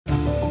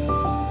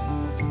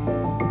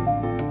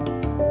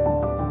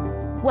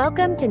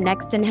Welcome to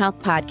Next in Health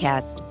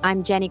Podcast.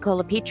 I'm Jenny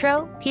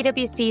Colapetro,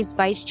 PwC's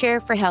Vice Chair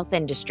for Health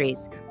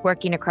Industries,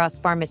 working across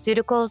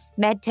pharmaceuticals,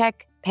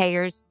 medtech,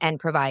 payers, and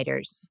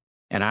providers.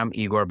 And I'm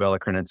Igor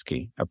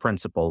Belokrinitsky, a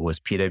principal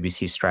with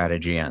PwC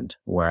Strategy End,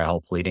 where I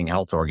help leading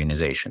health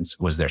organizations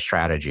with their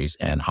strategies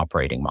and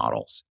operating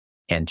models.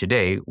 And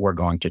today we're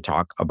going to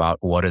talk about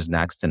what is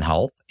next in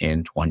health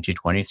in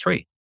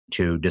 2023.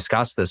 To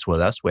discuss this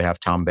with us, we have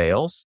Tom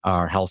Bales,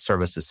 our health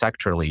services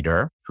sector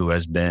leader, who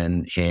has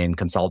been in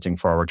consulting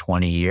for over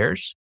 20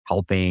 years,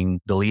 helping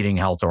the leading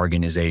health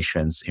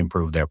organizations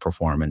improve their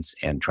performance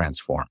and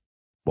transform.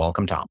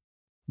 Welcome, Tom.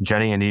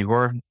 Jenny and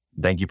Igor,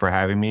 thank you for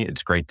having me.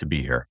 It's great to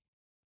be here.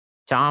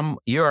 Tom,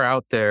 you're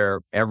out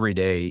there every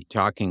day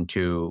talking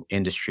to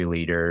industry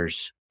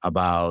leaders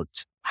about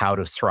how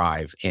to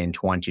thrive in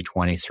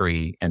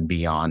 2023 and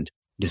beyond,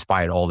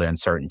 despite all the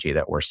uncertainty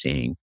that we're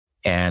seeing.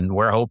 And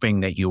we're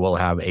hoping that you will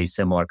have a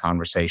similar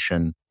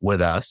conversation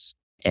with us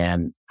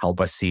and help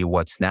us see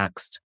what's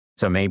next.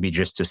 So maybe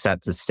just to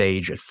set the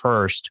stage at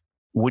first,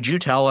 would you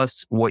tell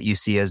us what you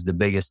see as the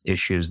biggest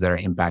issues that are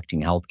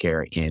impacting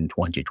healthcare in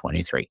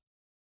 2023?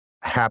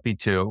 Happy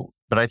to.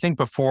 But I think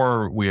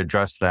before we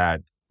address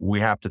that, we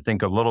have to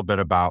think a little bit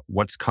about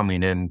what's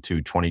coming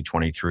into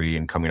 2023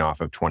 and coming off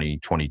of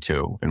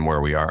 2022 and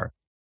where we are.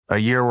 A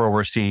year where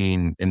we're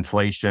seeing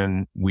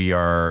inflation, we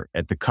are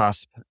at the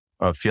cusp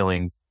of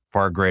feeling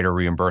far greater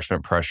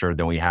reimbursement pressure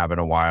than we have in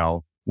a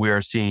while. We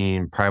are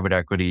seeing private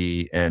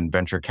equity and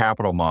venture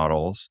capital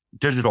models,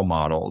 digital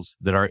models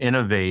that are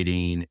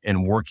innovating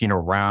and working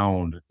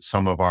around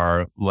some of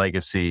our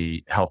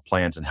legacy health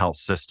plans and health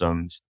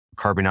systems,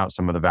 carving out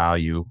some of the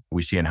value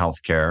we see in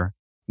healthcare.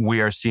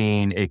 We are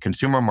seeing a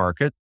consumer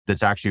market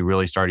that's actually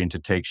really starting to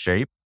take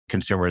shape.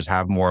 Consumers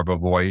have more of a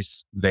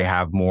voice. They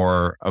have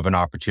more of an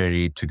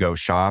opportunity to go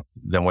shop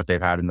than what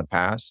they've had in the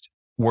past.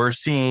 We're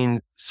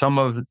seeing some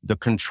of the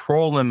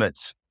control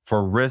limits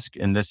for risk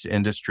in this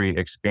industry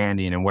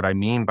expanding. And what I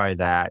mean by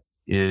that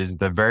is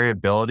the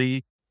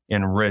variability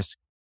in risk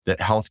that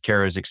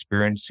healthcare is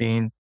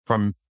experiencing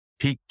from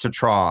peak to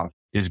trough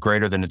is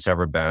greater than it's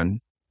ever been.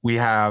 We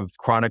have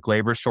chronic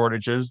labor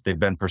shortages. They've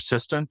been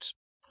persistent.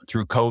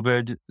 Through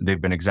COVID,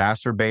 they've been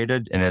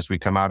exacerbated. And as we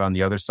come out on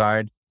the other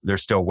side, they're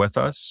still with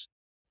us.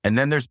 And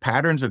then there's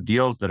patterns of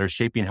deals that are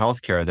shaping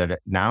healthcare that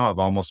now have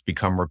almost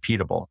become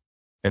repeatable.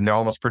 And they're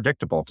almost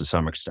predictable to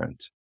some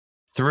extent.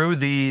 Through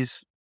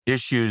these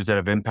issues that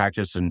have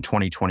impacted us in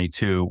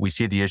 2022, we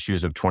see the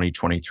issues of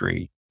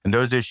 2023. And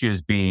those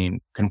issues being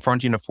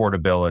confronting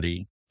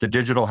affordability, the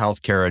digital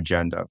healthcare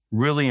agenda,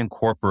 really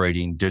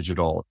incorporating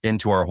digital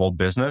into our whole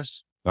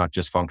business, not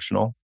just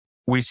functional.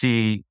 We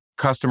see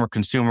customer,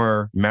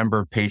 consumer,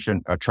 member,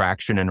 patient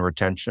attraction and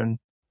retention,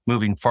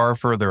 moving far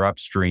further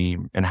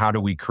upstream. And how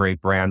do we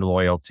create brand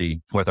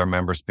loyalty with our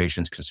members,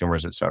 patients,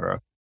 consumers, et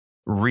cetera?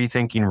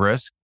 Rethinking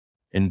risk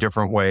in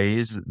different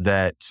ways,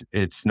 that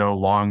it's no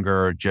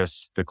longer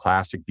just the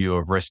classic view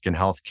of risk in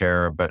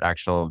healthcare, but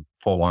actual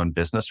full-on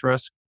business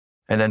risk.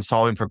 And then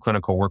solving for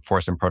clinical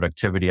workforce and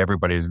productivity.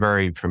 Everybody is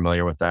very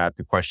familiar with that.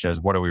 The question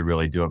is, what do we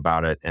really do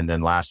about it? And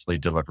then lastly,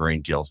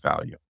 delivering deals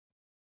value.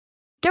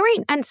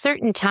 During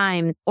uncertain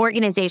times,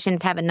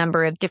 organizations have a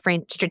number of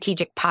different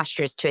strategic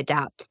postures to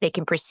adopt. They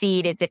can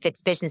proceed as if it's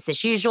business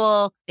as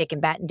usual. They can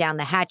batten down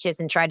the hatches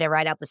and try to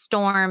ride out the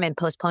storm and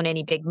postpone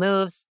any big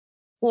moves.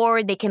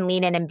 Or they can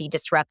lean in and be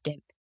disruptive.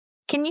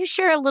 Can you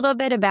share a little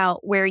bit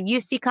about where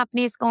you see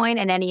companies going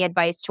and any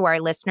advice to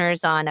our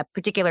listeners on a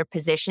particular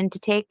position to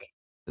take?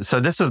 So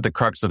this is the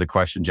crux of the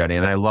question, Jenny,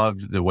 and I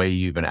love the way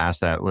you even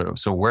asked that.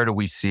 So where do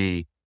we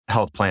see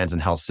health plans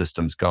and health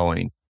systems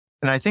going?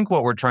 And I think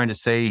what we're trying to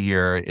say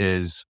here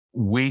is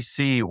we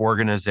see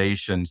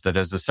organizations that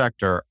as a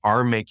sector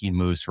are making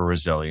moves for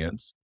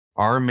resilience,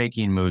 are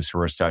making moves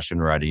for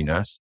recession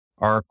readiness,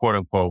 are quote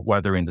unquote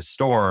weathering the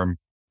storm.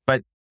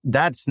 But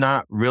that's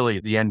not really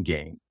the end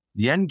game.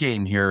 The end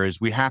game here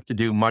is we have to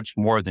do much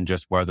more than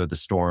just weather the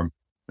storm.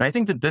 And I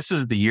think that this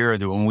is the year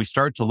that when we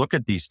start to look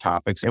at these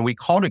topics, and we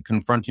called it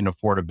confronting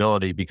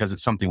affordability because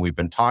it's something we've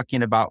been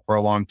talking about for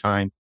a long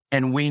time.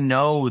 And we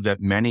know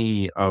that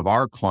many of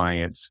our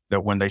clients,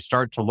 that when they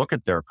start to look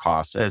at their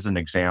costs, as an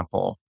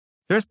example,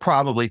 there's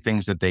probably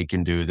things that they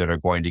can do that are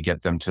going to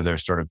get them to their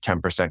sort of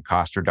 10%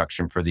 cost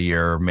reduction for the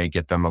year, may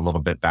get them a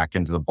little bit back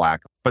into the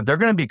black. But they're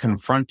going to be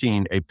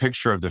confronting a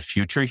picture of the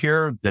future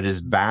here that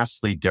is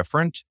vastly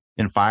different.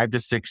 In 5 to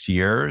 6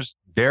 years,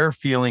 they're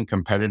feeling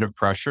competitive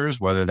pressures,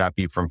 whether that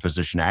be from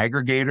physician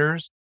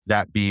aggregators,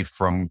 that be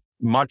from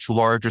much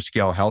larger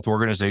scale health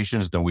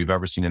organizations than we've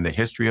ever seen in the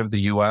history of the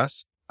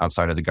US,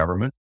 outside of the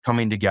government,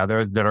 coming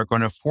together that are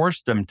going to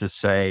force them to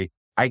say,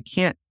 I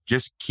can't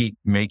just keep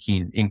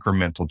making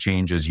incremental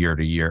changes year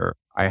to year.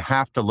 I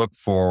have to look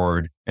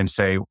forward and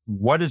say,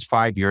 what does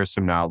 5 years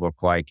from now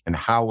look like? And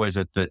how is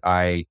it that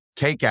I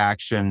take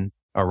action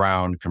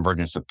around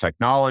convergence of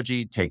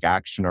technology, take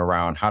action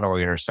around how do I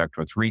intersect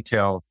with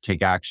retail,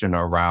 take action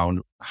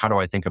around how do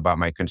I think about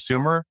my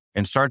consumer,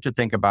 and start to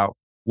think about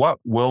what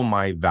will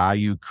my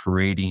value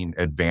creating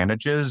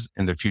advantages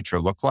in the future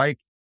look like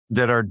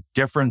that are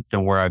different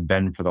than where I've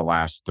been for the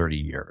last 30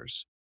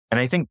 years. And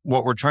I think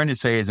what we're trying to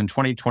say is in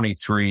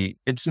 2023,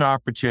 it's an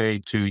opportunity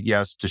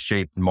to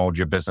shape and mold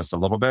your business a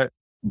little bit,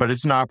 but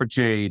it's an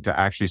opportunity to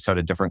actually set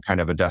a different kind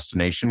of a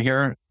destination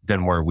here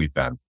than where we've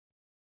been.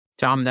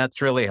 Tom,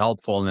 that's really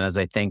helpful. And as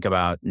I think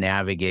about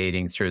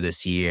navigating through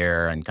this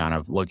year and kind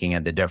of looking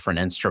at the different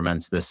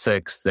instruments, the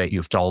 6 that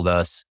you've told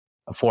us,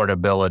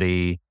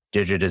 affordability,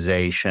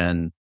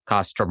 digitization,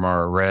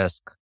 customer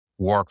risk,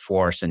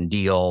 workforce, and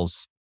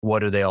deals, what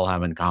do they all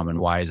have in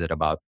common? Why is it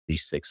about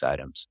these 6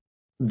 items?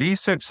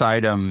 These 6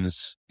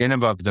 items, in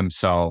and of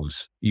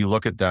themselves, you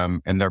look at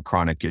them and they're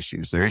chronic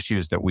issues. They're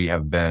issues that we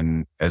have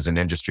been, as an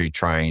industry,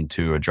 trying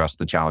to address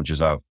the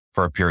challenges of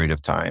for a period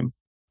of time.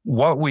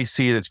 What we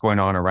see that's going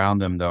on around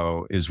them,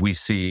 though, is we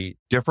see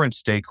different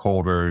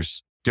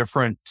stakeholders,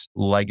 different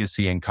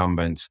legacy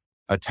incumbents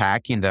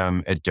attacking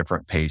them at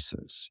different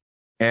paces.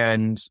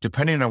 And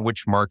depending on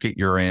which market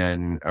you're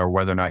in, or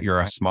whether or not you're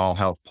a small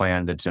health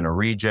plan that's in a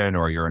region,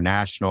 or you're a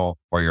national,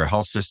 or you're a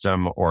health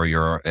system, or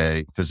you're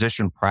a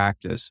physician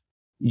practice,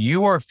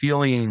 you are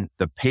feeling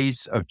the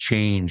pace of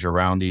change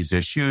around these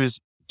issues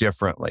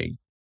differently.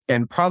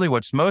 And probably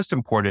what's most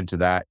important to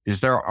that is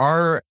there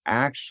are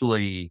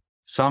actually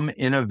some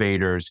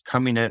innovators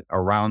coming in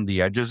around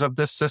the edges of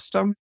this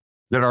system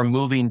that are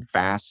moving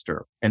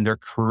faster, and they're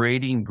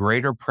creating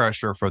greater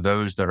pressure for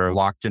those that are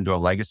locked into a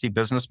legacy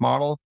business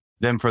model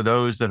than for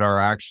those that are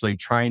actually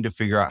trying to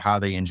figure out how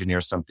they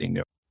engineer something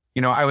new.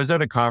 I was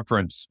at a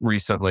conference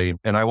recently,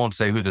 and I won't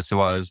say who this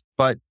was,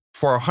 but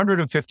for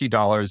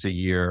 $150 a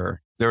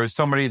year, there is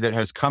somebody that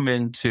has come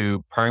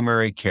into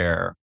primary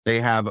care.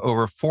 They have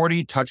over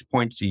 40 touch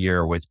points a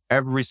year with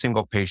every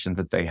single patient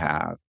that they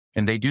have.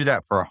 And they do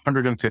that for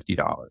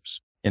 $150,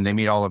 and they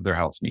meet all of their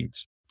health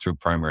needs through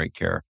primary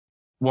care.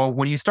 Well,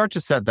 when you start to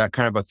set that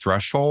kind of a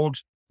threshold,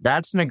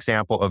 that's an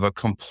example of a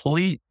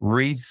complete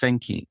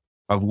rethinking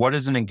of what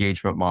is an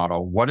engagement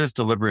model, what does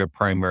delivery of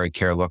primary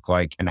care look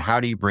like, and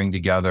how do you bring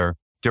together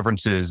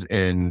differences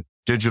in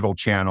digital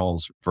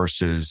channels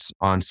versus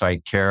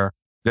on-site care,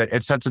 that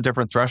it sets a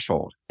different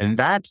threshold. And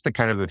that's the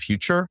kind of a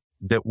future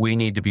that we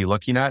need to be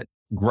looking at,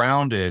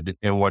 grounded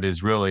in what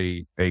is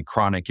really a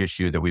chronic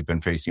issue that we've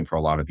been facing for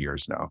a lot of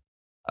years now.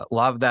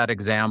 Love that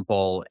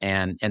example.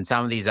 And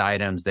some of these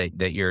items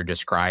that you're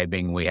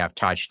describing, we have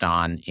touched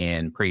on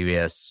in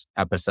previous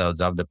episodes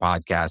of the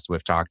podcast.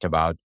 We've talked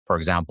about, for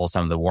example,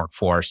 some of the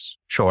workforce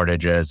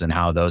shortages and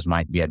how those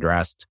might be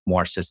addressed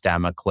more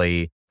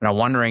systemically. And I'm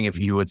wondering if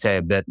you would say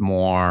a bit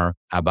more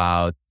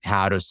about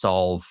how to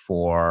solve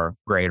for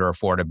greater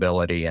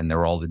affordability and the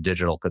role that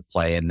digital could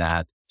play in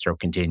that, sort of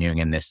continuing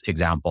in this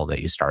example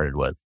that you started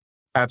with.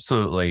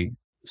 Absolutely.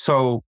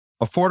 So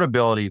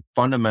affordability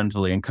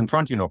fundamentally, and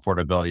confronting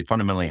affordability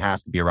fundamentally,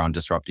 has to be around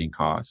disrupting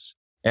costs.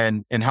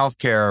 And in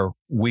healthcare,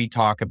 we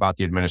talk about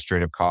the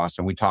administrative costs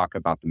and we talk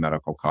about the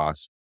medical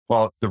costs.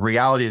 Well, the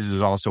reality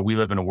is also we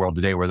live in a world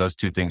today where those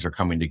 2 things are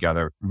coming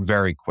together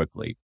very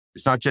quickly.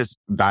 It's not just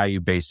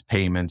value-based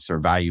payments or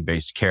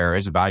value-based care,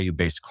 it's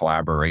value-based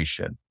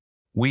collaboration.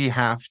 We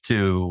have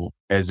to,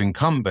 as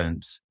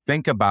incumbents,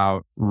 think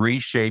about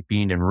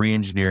reshaping and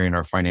re-engineering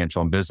our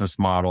financial and business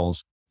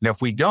models. And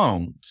if we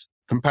don't,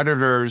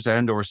 competitors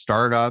and or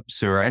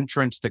startups or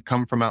entrants that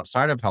come from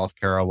outside of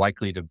healthcare are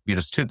likely to beat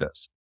us to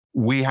this.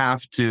 We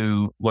have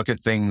to look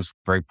at things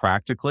very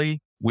practically.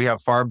 We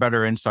have far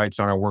better insights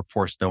on our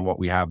workforce than what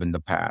we have in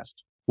the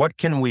past. What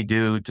can we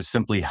do to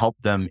simply help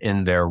them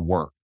in their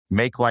work,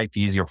 make life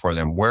easier for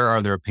them? Where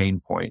are their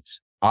pain points?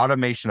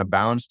 Automation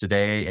abounds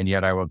today, and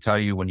yet I will tell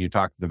you, when you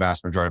talk to the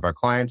vast majority of our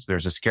clients,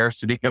 there's a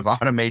scarcity of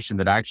automation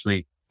that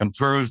actually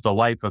improves the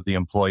life of the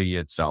employee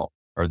itself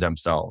or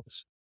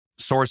themselves.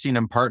 Sourcing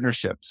and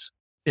partnerships.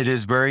 It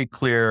is very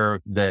clear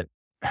that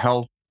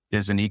health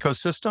is an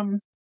ecosystem.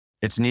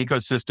 It's an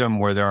ecosystem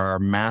where there are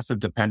massive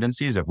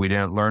dependencies. If we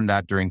didn't learn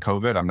that during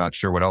COVID, I'm not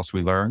sure what else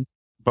we learned.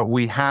 But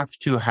we have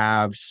to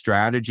have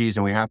strategies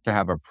and we have to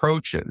have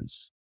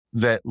approaches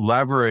that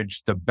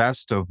leverage the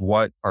best of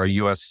what our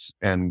U.S.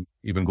 and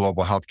even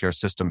global healthcare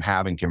system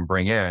have and can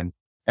bring in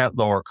at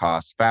lower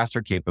costs,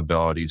 faster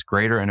capabilities,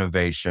 greater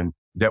innovation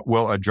that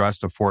will address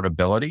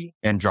affordability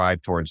and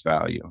drive towards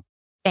value.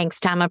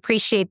 Thanks, Tom.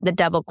 Appreciate the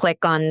double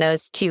click on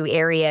those 2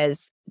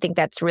 areas. I think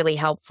that's really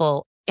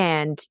helpful.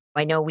 And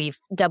I know we've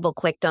double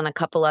clicked on a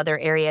couple other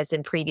areas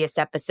in previous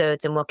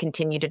episodes, and we'll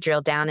continue to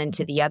drill down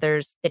into the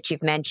others that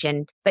you've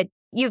mentioned. But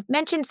you've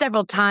mentioned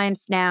several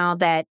times now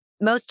that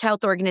most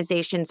health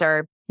organizations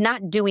are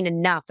not doing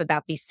enough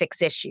about these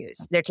 6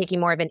 issues. They're taking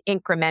more of an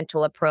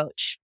incremental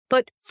approach.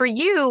 But for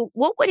you,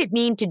 what would it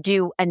mean to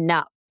do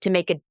enough to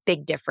make a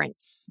big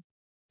difference?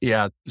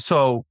 Yeah.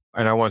 So,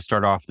 and I want to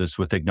start off this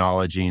with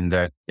acknowledging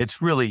that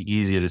it's really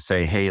easy to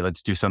say, hey,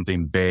 let's do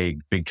something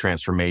big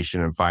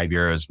transformation in 5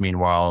 years.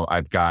 Meanwhile,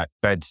 I've got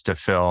beds to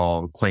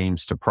fill,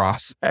 claims to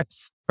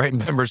process, right?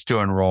 Members to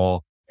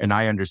enroll. And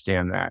I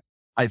understand that.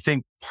 I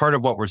think part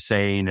of what we're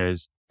saying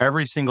is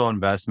Every single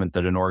investment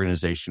that an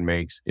organization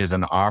makes is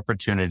an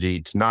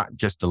opportunity to not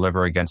just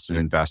deliver against an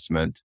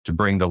investment to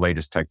bring the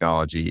latest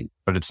technology,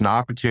 but it's an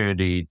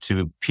opportunity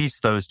to piece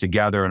those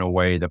together in a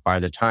way that by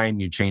the time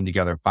you chain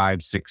together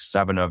 5, 6,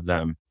 7 of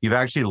them, you've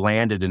actually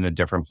landed in a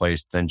different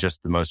place than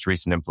just the most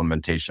recent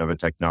implementation of a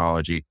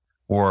technology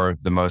or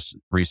the most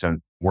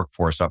recent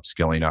workforce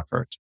upskilling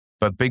effort.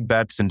 But big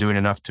bets in doing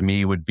enough to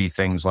me would be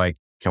things like,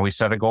 can we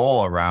set a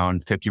goal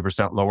around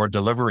 50% lower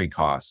delivery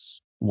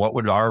costs? What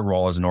would our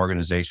role as an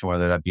organization,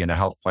 whether that be in a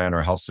health plan or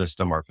a health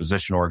system or a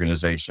physician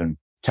organization,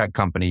 tech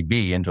company,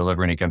 be in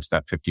delivering against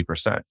that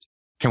 50%?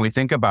 Can we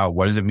think about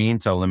what does it mean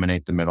to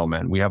eliminate the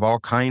middlemen? We have all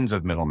kinds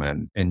of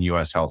middlemen in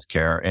U.S.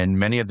 healthcare, and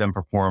many of them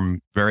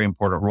perform very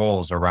important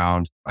roles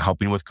around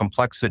helping with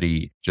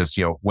complexity, just,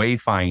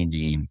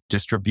 wayfinding,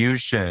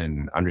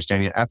 distribution,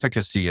 understanding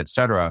efficacy, et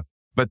cetera.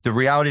 But the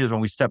reality is when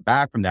we step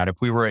back from that,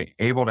 if we were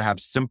able to have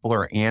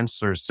simpler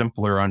answers,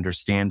 simpler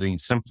understanding,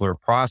 simpler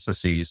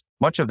processes,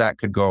 much of that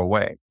could go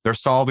away. They're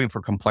solving for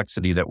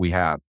complexity that we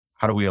have.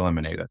 How do we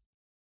eliminate it?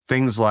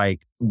 Things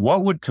like,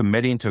 what would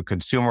committing to a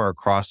consumer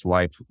across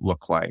life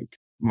look like?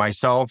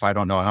 Myself, I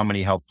don't know how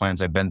many health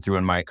plans I've been through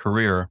in my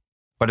career,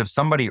 but if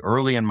somebody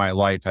early in my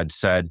life had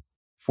said,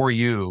 for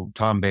you,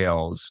 Tom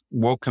Bales,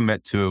 we'll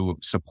commit to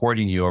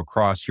supporting you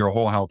across your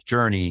whole health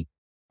journey,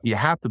 you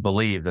have to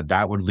believe that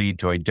that would lead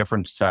to a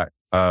different set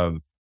of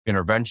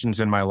interventions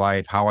in my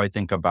life, how I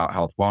think about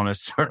health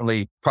wellness,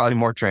 certainly probably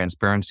more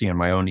transparency in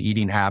my own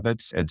eating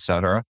habits, et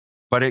cetera.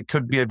 But it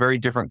could be a very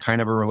different kind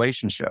of a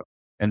relationship.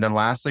 And then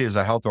lastly, as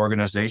a health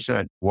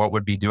organization, what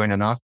would be doing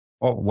enough?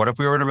 Well, what if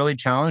we were to really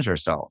challenge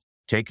ourselves?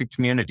 Take a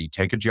community,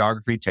 take a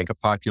geography, take a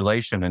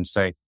population and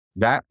say,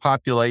 that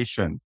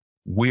population,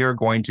 we are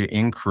going to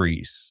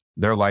increase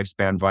their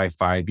lifespan by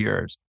 5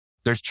 years.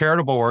 There's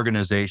charitable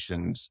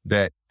organizations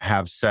that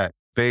have set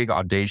big,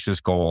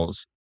 audacious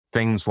goals,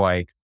 things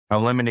like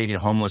eliminating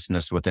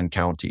homelessness within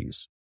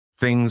counties,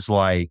 things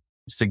like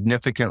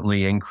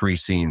significantly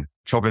increasing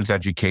children's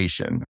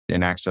education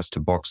and access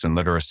to books and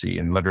literacy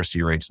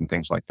rates and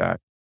things like that.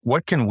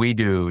 What can we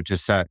do to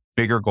set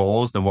bigger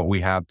goals than what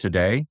we have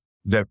today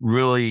that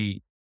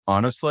really,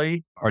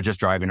 honestly, are just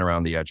driving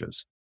around the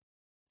edges?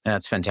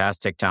 That's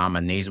fantastic, Tom.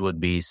 And these would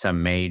be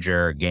some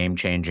major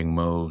game-changing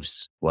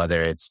moves,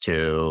 whether it's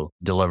to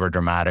deliver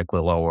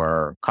dramatically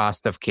lower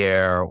cost of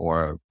care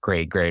or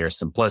create greater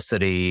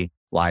simplicity,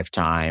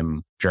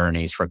 lifetime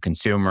journeys for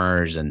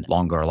consumers and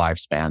longer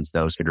lifespans.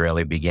 Those could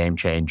really be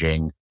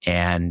game-changing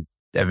and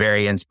a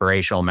very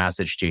inspirational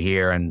message to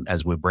hear. And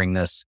as we bring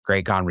this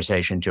great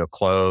conversation to a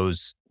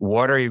close,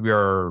 what are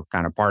your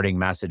kind of parting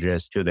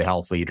messages to the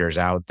health leaders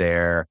out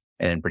there?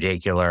 And in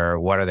particular,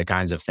 what are the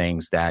kinds of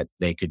things that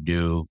they could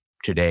do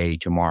today,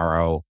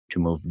 tomorrow to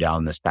move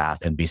down this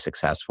path and be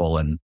successful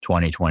in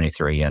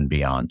 2023 and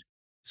beyond?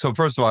 So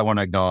first of all, I want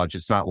to acknowledge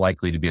it's not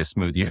likely to be a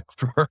smooth year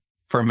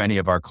for many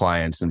of our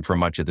clients and for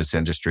much of this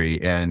industry.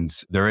 And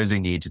there is a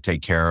need to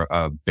take care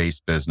of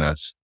base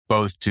business,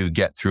 both to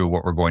get through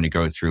what we're going to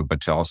go through, but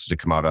to also to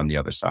come out on the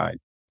other side.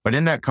 But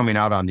in that coming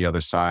out on the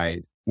other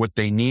side, what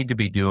they need to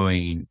be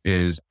doing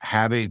is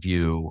have a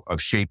view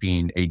of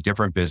shaping a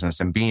different business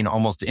and being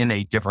almost in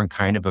a different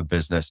kind of a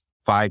business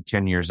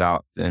 5-10 years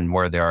out than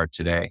where they are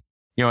today.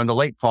 In the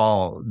late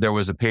fall, there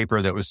was a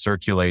paper that was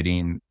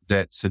circulating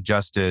that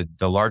suggested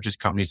the largest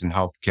companies in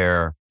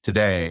healthcare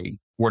today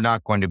were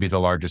not going to be the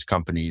largest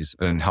companies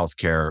in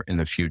healthcare in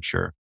the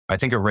future. I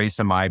think it raised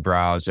some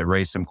eyebrows. It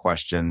raised some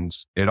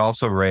questions. It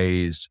also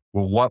raised,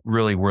 well, what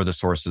really were the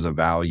sources of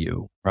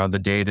value around the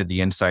data,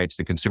 the insights,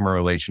 the consumer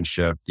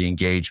relationship, the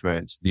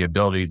engagement, the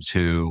ability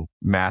to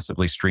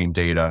massively stream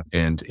data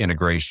and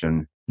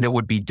integration that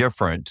would be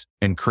different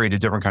and create a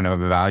different kind of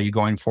a value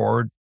going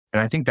forward.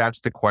 And I think that's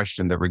the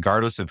question that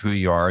regardless of who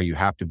you are, you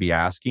have to be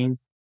asking,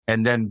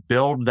 and then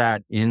build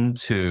that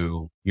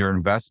into your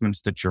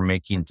investments that you're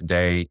making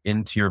today,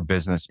 into your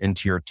business,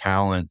 into your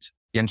talent,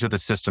 into the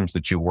systems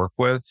that you work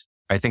with.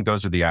 I think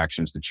those are the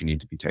actions that you need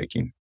to be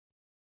taking.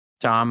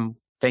 Tom,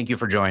 thank you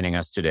for joining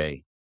us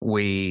today.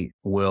 We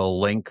will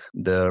link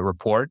the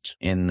report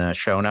in the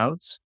show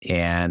notes,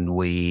 and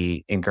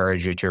we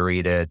encourage you to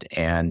read it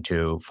and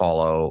to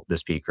follow the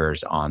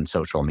speakers on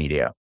social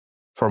media.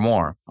 For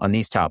more on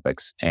these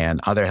topics and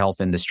other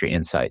health industry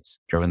insights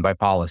driven by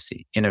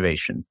policy,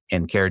 innovation,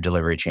 and care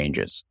delivery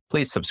changes,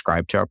 please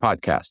subscribe to our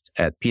podcast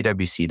at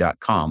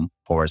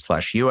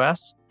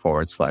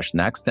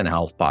pwc.com/US/Next in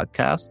Health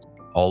Podcast,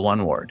 all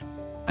one word.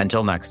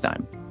 Until next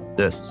time,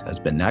 this has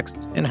been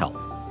Next in Health.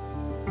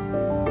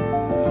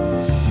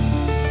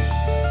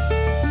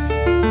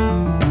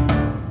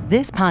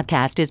 This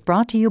podcast is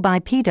brought to you by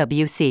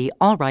PwC,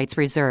 all rights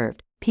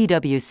reserved.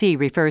 PwC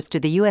refers to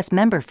the U.S.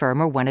 member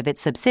firm or one of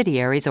its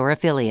subsidiaries or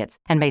affiliates,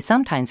 and may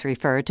sometimes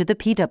refer to the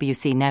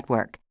PwC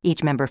network.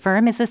 Each member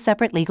firm is a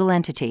separate legal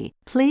entity.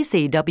 Please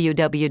see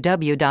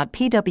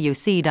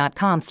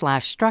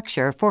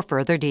www.pwc.com/structure for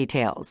further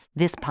details.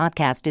 This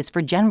podcast is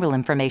for general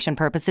information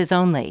purposes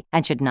only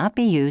and should not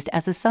be used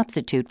as a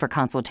substitute for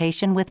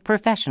consultation with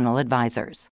professional advisors.